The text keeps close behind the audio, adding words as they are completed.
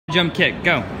Jump kick,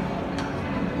 go.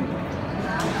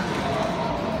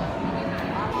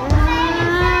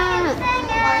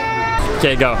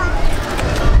 Okay, go.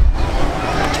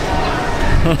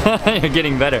 You're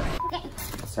getting better. Okay.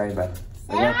 Sorry, bud.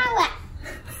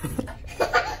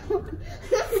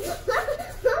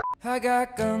 I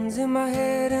got guns in my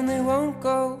head and they won't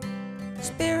go.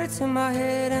 Spirits in my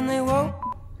head and they won't.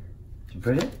 Did you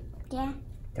put it? Yeah.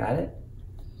 Got it?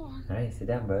 Yeah. Alright, sit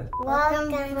down, bud.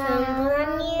 Welcome from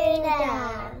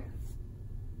Bermuda.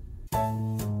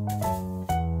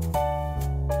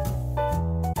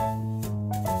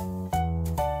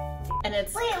 And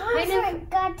it's Wait, we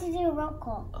forgot to do roll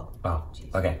call. Oh,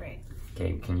 geez, okay. right.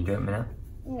 Okay, can you do it now?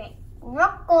 Right. Roll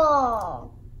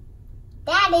call.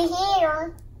 Daddy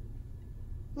here.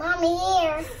 Mommy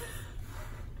here.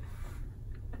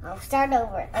 I'll start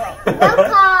over. Alright. Roll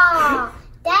call.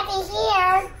 Daddy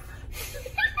here.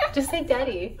 Just say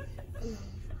daddy.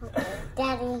 Okay.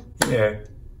 Daddy. Here.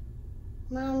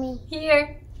 Mommy.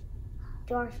 Here.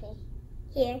 Dorothy.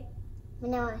 Here.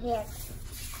 No, here.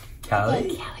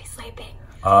 Callie? Callie's sleeping.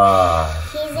 Ah.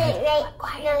 He's right.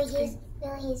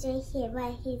 No, he's right here,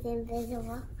 but he's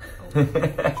invisible.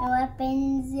 What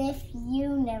happens if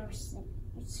you never sleep?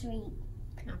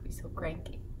 I'll be so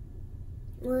cranky.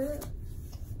 What?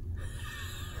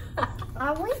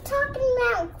 Are we talking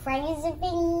about crazy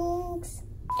things?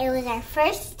 It was our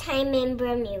first time in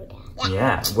Bermuda.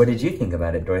 Yeah. What did you think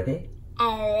about it, Dorothy?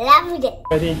 I loved it.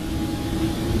 Ready?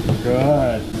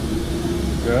 Good.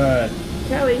 Good.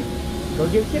 Callie. Go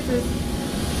give kisses.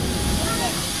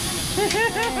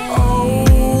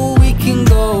 Oh, we can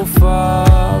go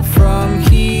far from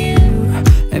here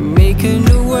and make a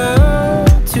new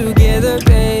world together,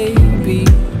 baby.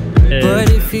 But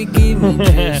if you give me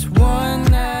just one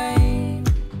night.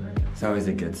 It's always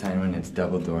a good sign when it's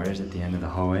double doors at the end of the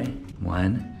hallway.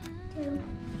 1, 2,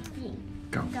 3.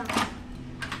 go.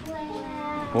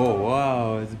 Wow. Oh,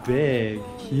 wow, it's big.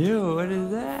 Cute, what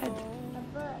is that?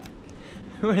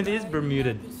 What are these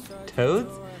Bermuda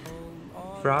toads?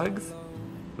 Frogs?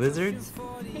 Lizards?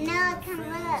 Now come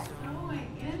up. Oh my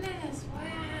goodness, wow.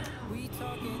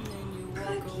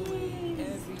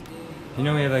 Cookies. You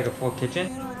know we have like a full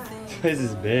kitchen? This place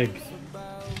is big.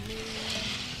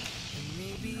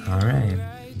 Alright,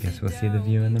 guess we'll see the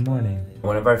view in the morning.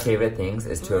 One of our favorite things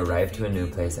is to arrive to a new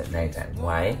place at nighttime.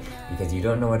 Why? Because you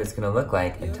don't know what it's gonna look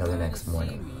like until the next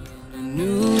morning. A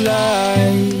new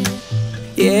life.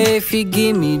 Yeah, if you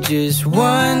give me just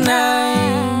one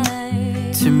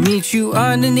night to meet you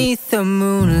underneath the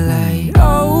moonlight.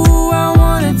 Oh, I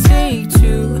wanna take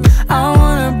two, I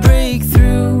wanna break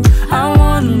through, I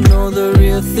wanna know the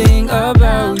real thing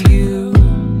about you,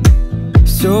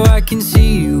 so I can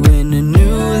see you in a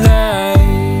new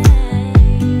light.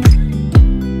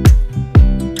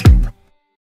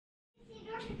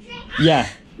 Yeah,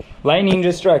 lightning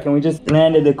just struck and we just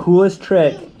landed the coolest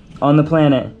trick on the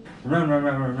planet. Run, run,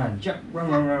 run, run, run, jump,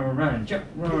 run, run, run, run, run, jump,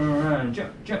 run, run, run,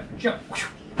 jump, jump, jump,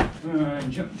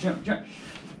 run, jump, jump, jump.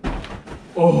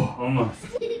 Oh, almost.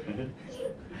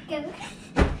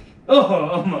 Oh,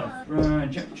 almost.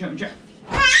 Run, jump, jump, jump.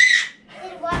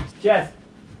 Jess,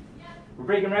 we're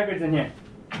breaking records in here.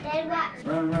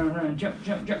 Run, run, run, jump,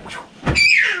 jump, jump.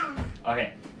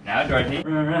 Okay, now Dorothy.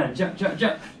 Run, run, jump, jump,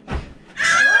 jump.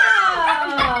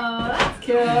 Wow, that's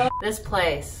cool. This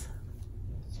place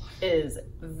is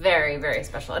very, very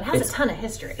special. It has a ton of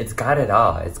history. It's got it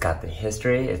all. It's got the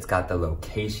history, it's got the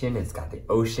location, it's got the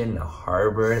ocean, the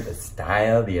harbor, the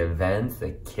style, the events,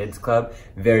 the kids club.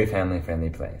 Very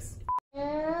family-friendly place.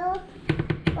 Hello.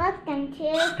 Welcome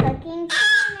to Cooking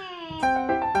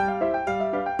Corner.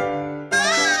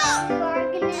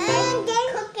 We're gonna make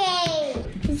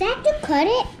cookies. Is that to cut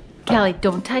it? Callie,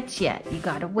 don't touch yet. You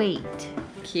gotta wait.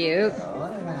 Cute.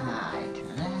 Alright.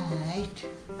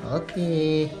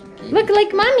 Okay. Look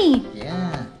like mommy.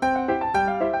 Yeah.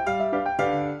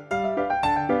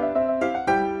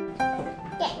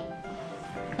 Okay.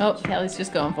 Oh, Callie's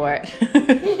just going for it. Look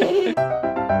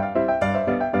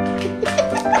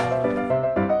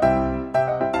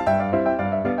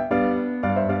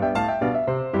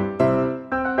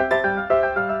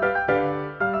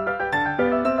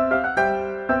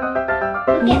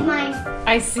at mine.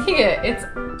 I see it. It's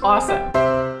awesome.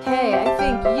 Hey, I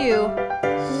think you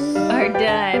are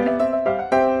done.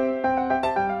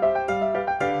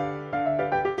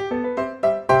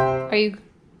 Are you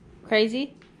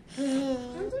crazy?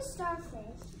 I'm just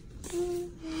starfish.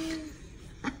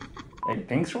 Hey,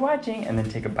 thanks for watching, and then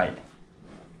take a bite.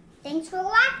 Thanks for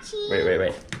watching.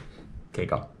 Wait. Okay,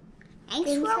 go.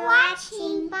 Thanks for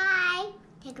watching. Bye.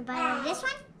 Take a bite of this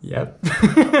one. Yep.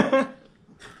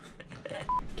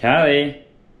 Callie.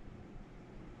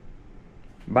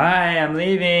 Bye, I'm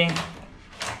leaving.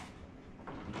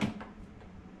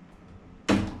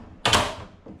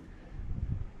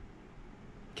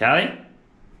 Callie?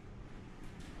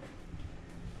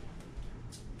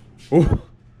 Oh,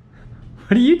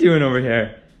 what are you doing over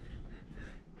here?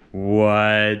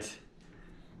 What?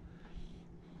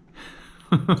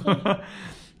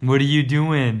 What are you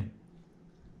doing?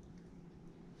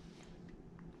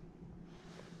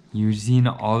 You seen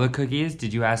all the cookies?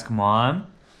 Did you ask Mom?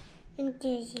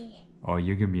 Oh,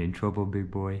 you're gonna be in trouble,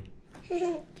 big boy.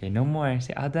 Okay, no more.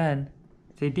 Say all done.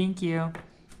 Say thank you.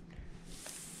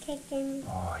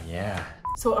 Oh, yeah.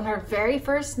 So on our very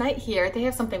first night here, they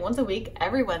have something once a week,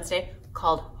 every Wednesday,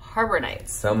 called Harbor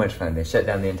Nights. So much fun. They shut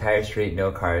down the entire street,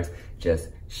 no cars, just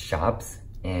shops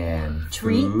and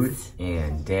food treats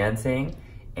and dancing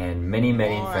and many,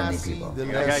 many friendly people. I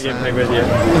gotta get played with you.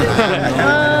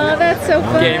 Oh, that's so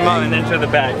fun. Okay, Mom, and then show the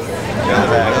bags. Show the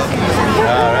bags.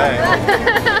 All right.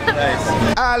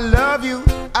 Nice. I love you,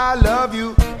 I love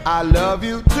you, I love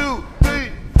you. 2, 3,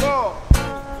 4.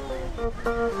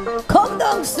 Kom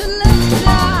donc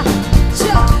selecta,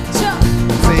 cha cha.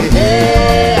 Say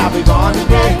hey, I'll be gone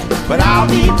today, but I'll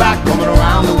be back coming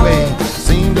around the way.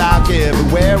 Seems like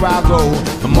everywhere I go,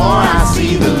 the more I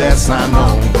see, the less I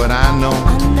know. But I know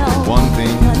one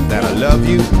thing, that I love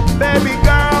you, baby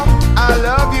girl. I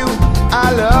love you,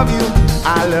 I love you,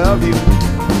 I love you.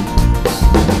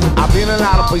 I've been a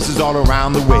lot of places all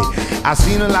around the way. I've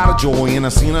seen a lot of joy and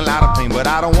I've seen a lot of pain, but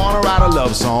I don't want to write a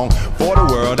love song for the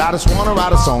world. I just want to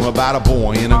write a song about a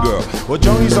boy and a girl. Well,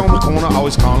 Johnny's on the corner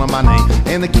always calling my name,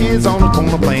 and the kids on the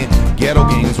corner playing ghetto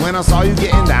games. When I saw you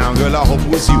getting down, girl, I hope it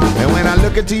was you. And when I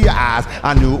look into your eyes,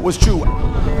 I knew it was true.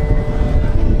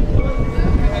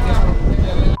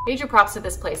 Major props to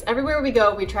this place. Everywhere we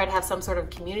go, we try to have some sort of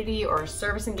community or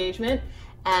service engagement,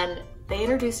 and they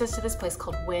introduced us to this place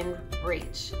called Wind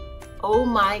Reach. Oh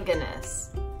my goodness.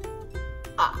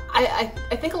 I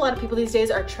think a lot of people these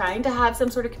days are trying to have some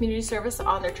sort of community service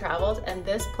on their travels, and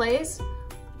this place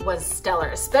was stellar,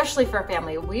 especially for a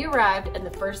family. We arrived and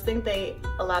the first thing they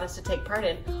allowed us to take part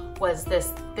in was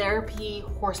this therapy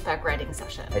horseback riding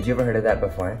session. Had you ever heard of that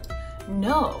before?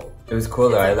 No. It was cool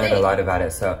though, I learned a lot about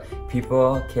it. So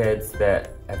kids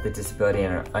that have the disability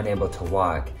and are unable to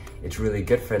walk, it's really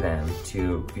good for them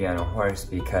to be on a horse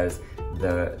because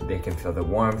they can feel the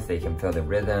warmth, they can feel the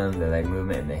rhythm, the like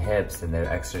movement in the hips, and the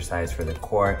exercise for the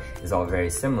core is all very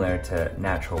similar to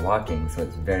natural walking. So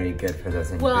it's very good for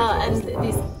those individuals. Well,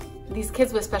 and these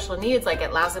kids with special needs, like, it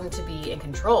allows them to be in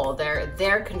control.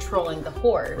 They're controlling the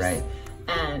horse. Right.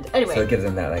 And anyway, so it gives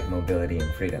them that like mobility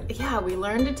and freedom. Yeah, we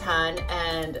learned a ton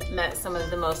and met some of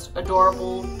the most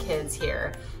adorable kids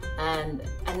here. And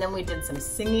then we did some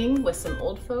singing with some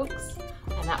old folks,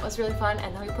 and that was really fun.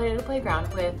 And then we played at a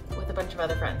playground with a bunch of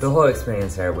other friends. The whole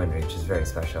experience there at Wind Reach is very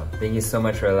special. Thank you so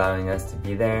much for allowing us to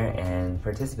be there and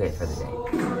participate for the day.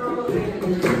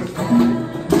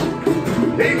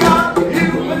 They got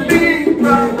you and me,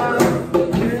 brother.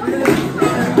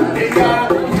 They got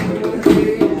you and me,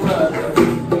 brother.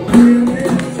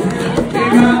 They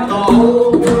got the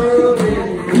whole world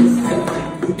in his hand.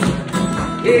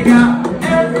 They got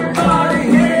everybody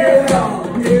here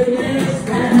in his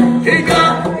hand. He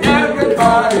got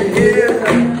everybody here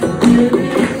in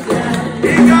his hand.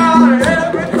 He got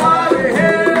everybody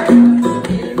here in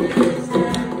his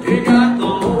hand. He got the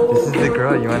whole. This is the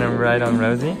girl. You want to ride on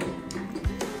Rosie?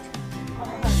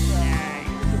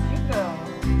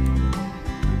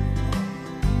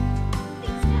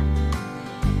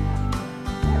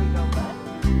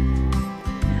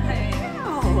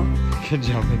 Good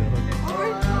job, Manila.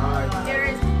 There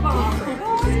is Bob.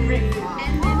 And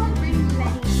then bring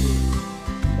Lenny.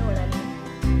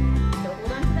 Don't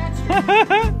hold on to that string.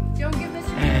 Don't give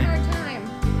Mr. Bean a hard time.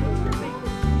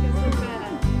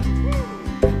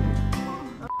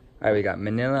 Alright, we got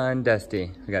Manila and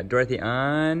Dusty. We got Dorothy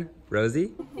on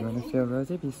Rosie. You want to feel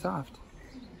Rosie? Be soft.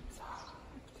 Soft.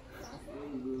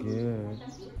 Good.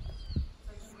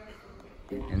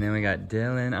 And then we got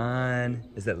Dylan on,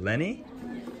 is it Lenny?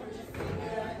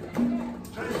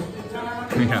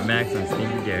 We got Max on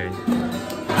Stinky Gary.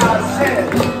 I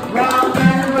said, round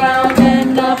and round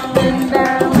and up and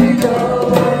down we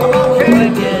go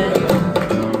again.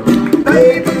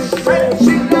 Baby said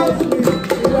she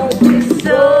loves me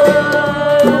so.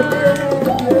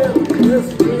 Let's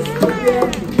again,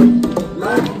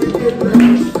 like we did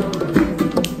last summer.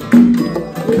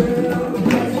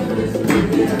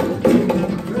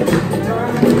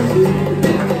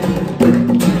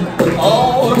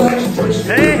 Oh, let's twist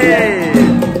it. Hey!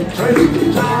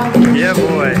 Yeah,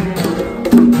 boy.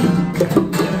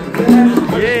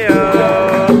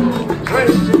 Yeah.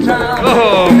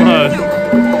 Oh, almost.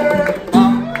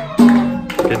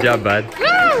 Good job, bud.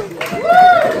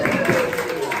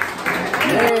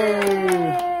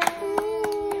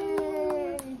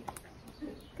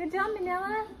 Good job,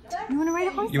 Manila. You want to ride a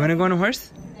horse? You want to go on a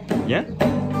horse? Yeah?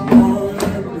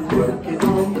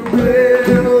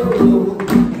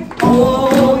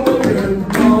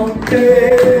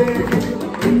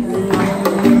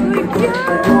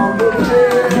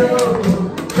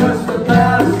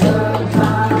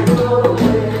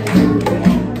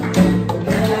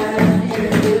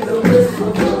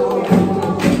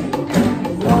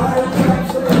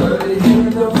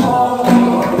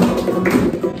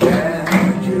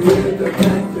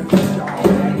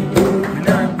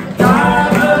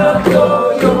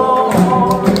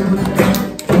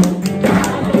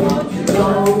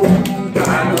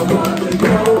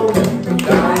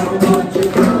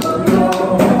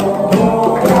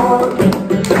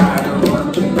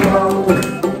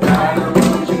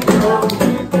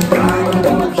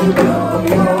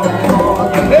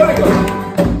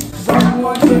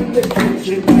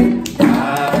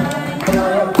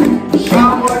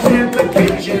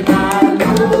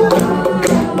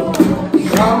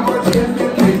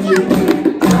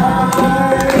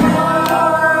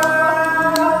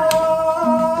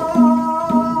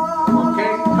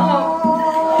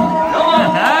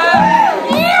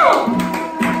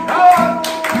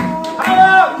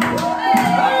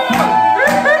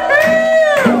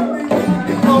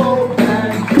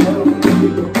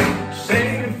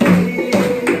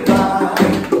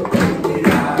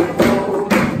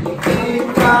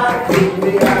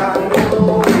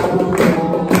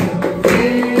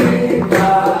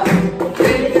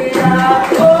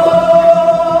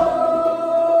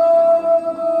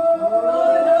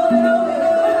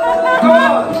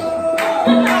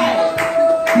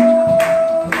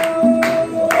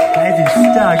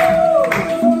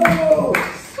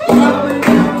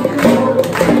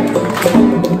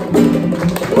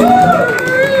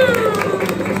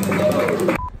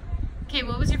 Okay,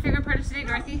 what was your favorite part of today,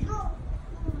 Dorothy?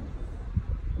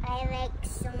 I like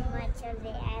so much of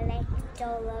it. I like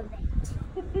all of it.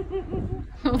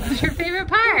 What was your favorite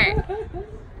part?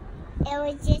 It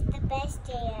was just the best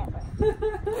day ever.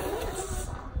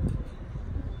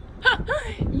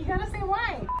 You gotta say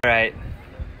why. All right,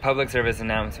 public service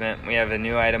announcement. We have a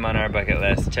new item on our bucket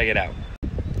list. Check it out.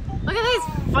 Look at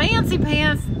these fancy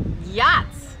pants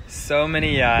yachts. So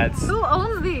many yachts. Who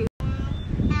owns these?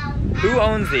 Who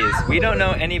owns these? We don't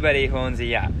know anybody who owns a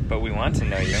yacht, but we want to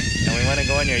know you, and we want to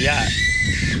go on your yacht.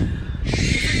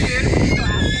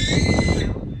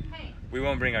 We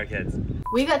won't bring our kids.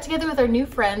 We got together with our new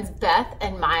friends Beth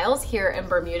and Miles here in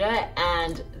Bermuda,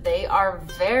 and they are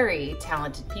very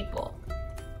talented people.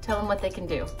 Tell them what they can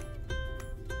do.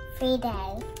 Free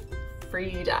dive.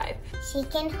 Free dive. She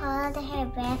can hold her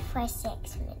breath for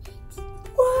 6 minutes.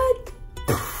 What?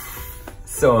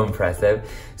 So impressive.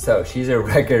 So she's a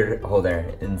record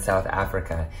holder in South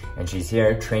Africa, and she's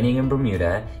here training in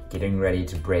Bermuda, getting ready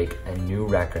to break a new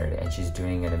record, and she's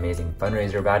doing an amazing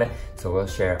fundraiser about it. So we'll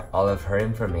share all of her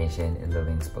information in the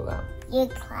links below. You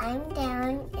climb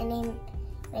down, and then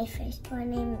my first one, I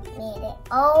made it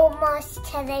almost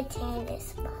to the tennis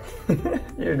spot.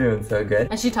 You're doing so good.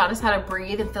 And she taught us how to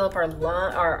breathe and fill up our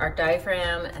our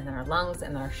diaphragm, and then our lungs,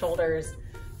 and then our shoulders.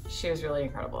 She was really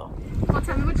incredible. Well,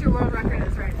 tell me what your world record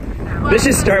is right now. Let's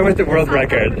just start with the world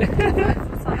record. Okay.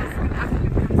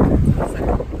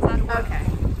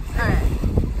 Alright.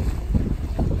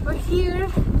 We're here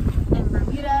in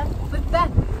Bermuda with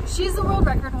Beth. She's the world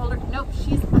record holder. Nope,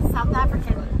 she's a South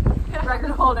African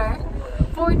record holder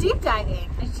for deep diving.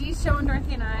 And she's showing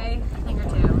Dorothy and I a thing or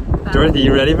two. Dorothy,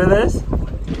 you ready for this?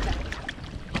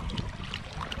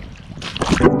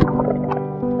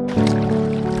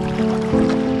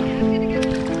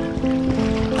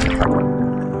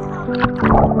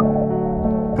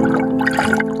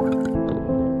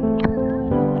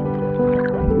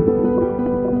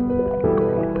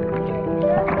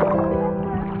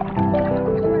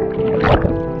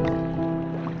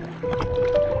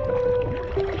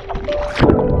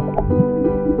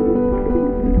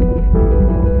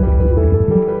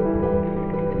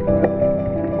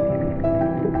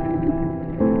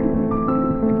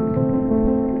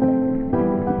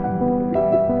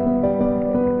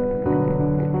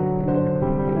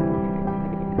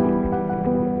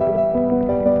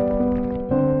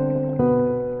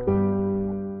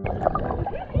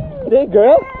 Hey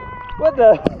girl, what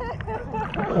the?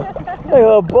 Like a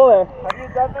little bullet. Have you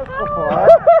done this before?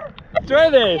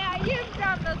 Dorothy! Yeah, you've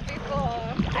done this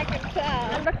before. I can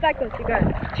tell. And look like this, you go.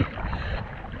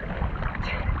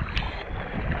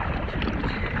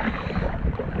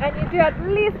 And you do at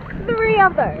least 3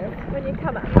 of those when you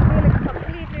come up. You feel it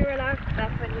completely you relax,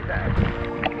 that's when you go.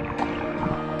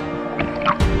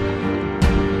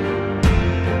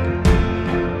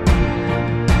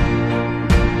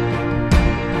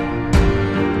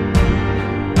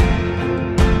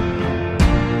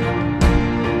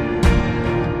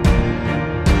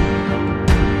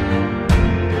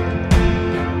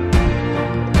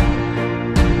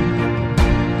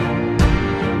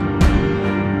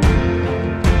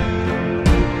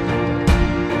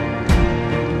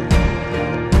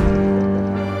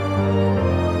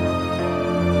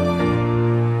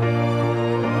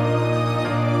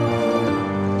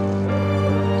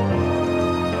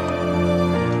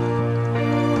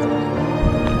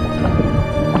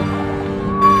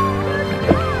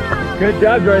 Good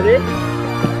job, Dorothy.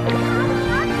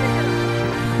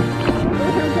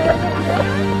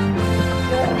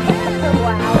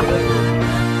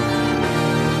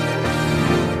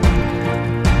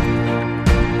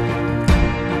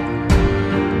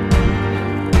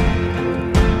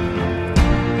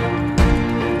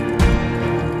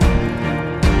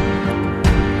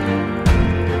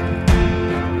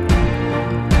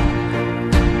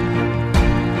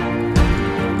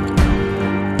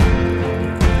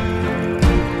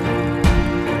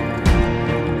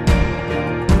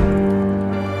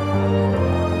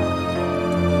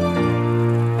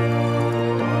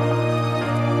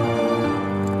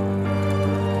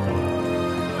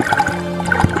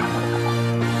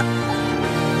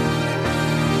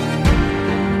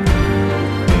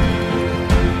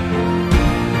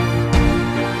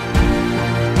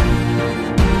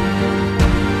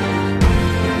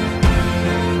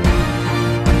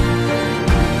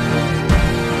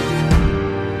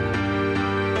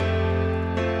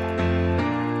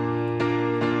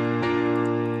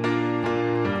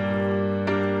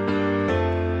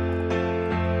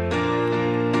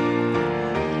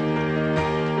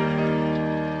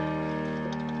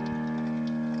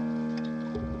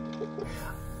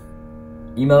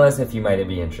 Email us if you might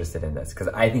be interested in this, because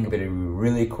I think it would be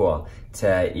really cool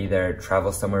to either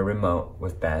travel somewhere remote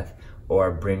with Beth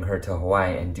or bring her to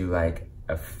Hawaii and do like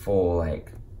a full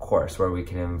like course where we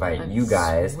can invite you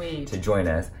guys to join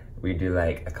us. We do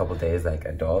like a couple days like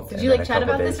adults. Did you like chat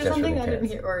about this or something? I didn't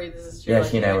hear, or this is yeah,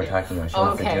 she and I were talking about. She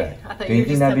wants to do it. Do you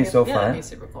think that'd be so fun? Yeah, that'd be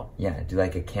super cool. Yeah, do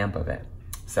like a camp of it.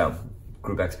 So,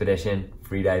 group expedition,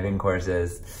 free diving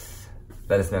courses.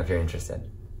 Let us know if you're interested.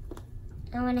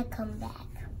 I want to come back.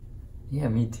 Yeah,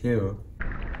 me too.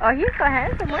 Oh, he's so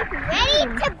handsome. Look at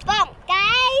Ready to bump,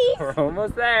 guys. We're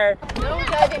almost there. No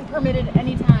diving permitted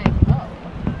anytime. Oh.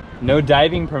 No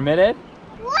diving permitted?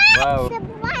 What? Whoa. So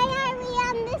why are we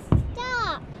on this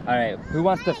stop? All right, who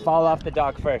wants to fall off the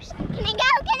dock first? Can I go?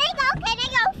 Can I go? Can I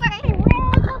go first?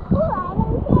 Where's the pool?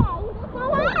 I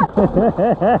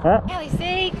don't care. Ellie,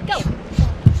 say go.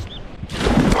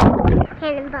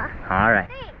 Cannonball. All right.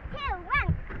 3, 2,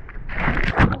 1.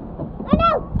 Oh no!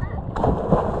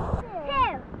 2,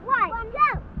 1, go!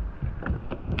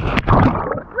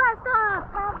 Blast off!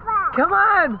 Come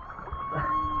on!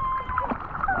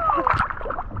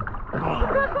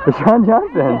 Sean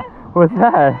Johnson, what's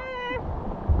that?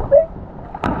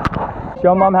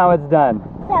 Show Mom how it's done.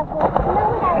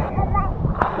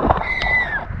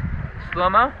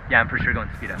 Slow-mo? Yeah, I'm for sure going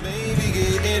speed up. Maybe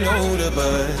getting older,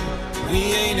 but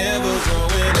we ain't ever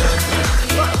growing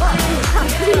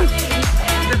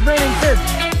It's raining kids.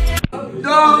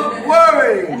 Don't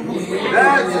worry.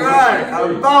 That's right.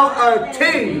 About a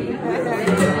team.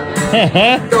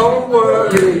 Don't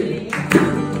worry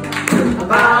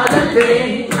about a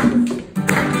thing.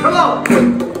 Come on.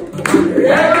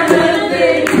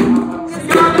 Everything's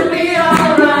gonna be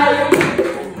alright.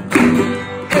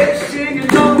 It's singing,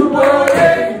 don't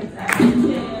worry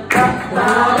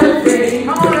about a thing.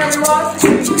 Come on, everyone.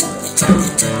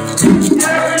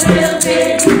 Every little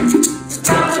thing.